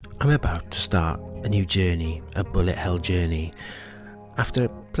I'm about to start a new journey, a bullet hell journey. After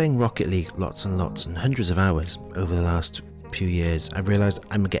playing Rocket League lots and lots and hundreds of hours over the last few years, I've realised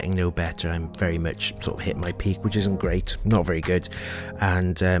I'm getting no better. I'm very much sort of hit my peak, which isn't great, not very good.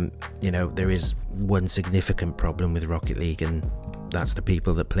 And, there is one significant problem with Rocket League, and that's the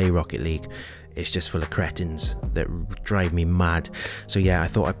people that play Rocket League. It's just full of cretins that drive me mad. So yeah, I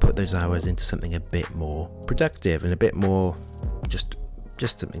thought I'd put those hours into something a bit more productive and a bit more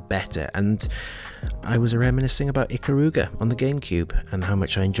just something better. And I was reminiscing about Ikaruga on the GameCube and how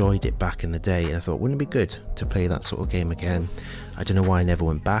much I enjoyed it back in the day, and I thought, wouldn't it be good to play that sort of game again? I don't know why I never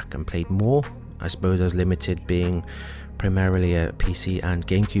went back and played more. I suppose I was limited, being primarily a PC and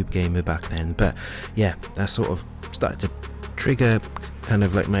GameCube gamer back then. But yeah, that sort of started to trigger kind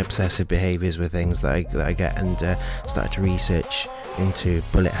of like my obsessive behaviours with things that I get, and started to research into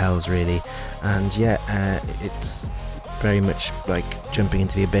bullet hells really. And it's very much like jumping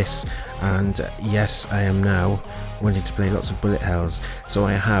into the abyss, and yes, I am now wanting to play lots of bullet hells. So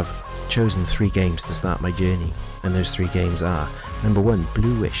I have chosen 3 games to start my journey, and those 3 games are: number 1,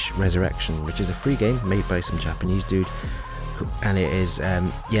 Bluish Resurrection, which is a free game made by some Japanese dude, and it is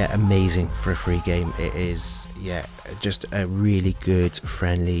amazing for a free game. It is just a really good,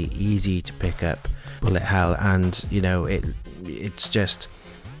 friendly, easy to pick up bullet hell, and it's just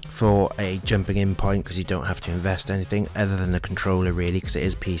for a jumping in point, because you don't have to invest anything other than the controller really, because it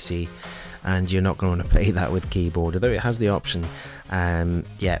is PC and you're not going to want to play that with keyboard, although it has the option.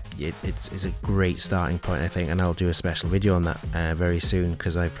 It's a great starting point, I think, and I'll do a special video on that very soon,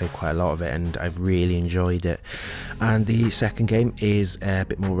 because I've played quite a lot of it and I've really enjoyed it. And the second game is a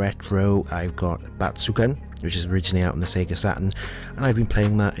bit more retro. I've got Batsugan, which is originally out on the Sega Saturn, and I've been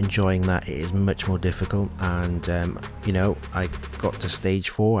playing that, enjoying that. It is much more difficult, and I got to stage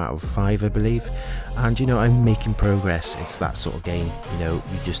 4 out of 5, I believe, and I'm making progress. It's that sort of game, you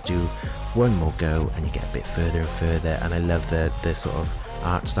just do one more go and you get a bit further and further, and I love the sort of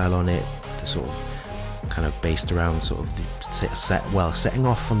art style on it, the sort of kind of based around sort of the setting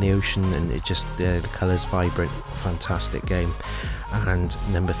off from the ocean, and it just the colours vibrant, fantastic game. And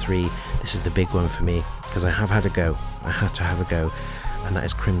number 3, this is the big one for me, because I had to have a go, and that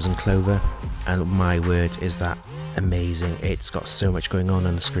is Crimzonclover. And my word, is that amazing. It's got so much going on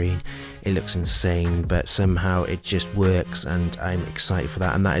the screen, it looks insane, but somehow it just works, and I'm excited for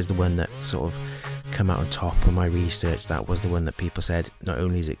that. And that is the one that sort of come out on top of my research. That was the one that people said, not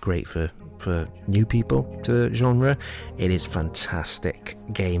only is it great for new people to the genre, it is fantastic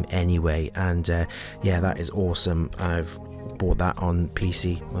game anyway. And that is awesome. I've bought that on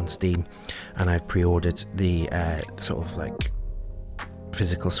PC on Steam, and I've pre-ordered the sort of like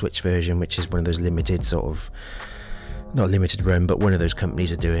physical Switch version, which is one of those limited sort of, not limited run, but one of those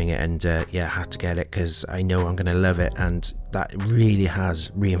companies are doing it, and I had to get it because I know I'm going to love it, and that really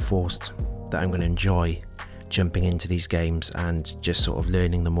has reinforced that I'm going to enjoy jumping into these games and just sort of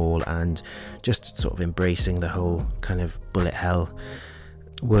learning them all, and just sort of embracing the whole kind of bullet hell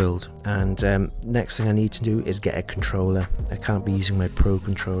world. And next thing I need to do is get a controller. I can't be using my Pro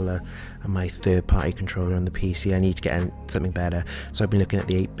controller and my third-party controller on the PC. I need to get something better, so I've been looking at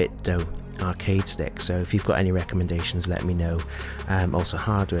the 8BitDo arcade stick. So if you've got any recommendations, let me know. Also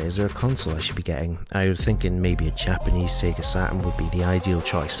hardware, is there a console I should be getting? I was thinking maybe a Japanese Sega Saturn would be the ideal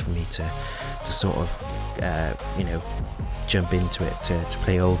choice for me to sort of jump into it to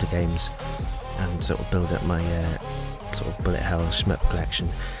play older games and sort of build up my sort of bullet hell Shmup collection.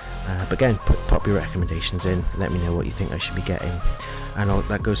 But again, pop your recommendations in, let me know what you think I should be getting. And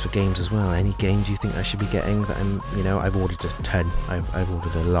that goes for games as well. Any games you think I should be getting that I've ordered a ton. I've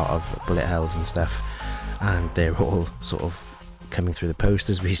ordered a lot of bullet hells and stuff, and they're all sort of coming through the post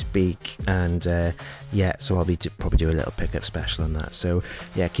as we speak. And so I'll be probably do a little pickup special on that. So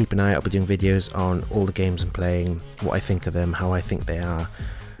yeah, keep an eye out. I'll be doing videos on all the games I'm playing, what I think of them, how I think they are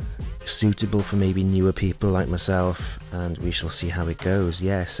suitable for maybe newer people like myself, and we shall see how it goes.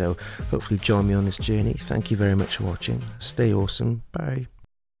 So hopefully join me on this journey. Thank you very much for watching. Stay awesome. Bye.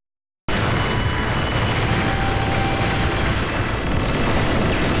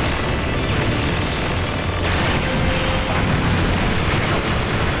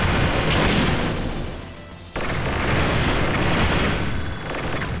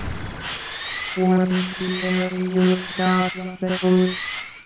 One, two, three,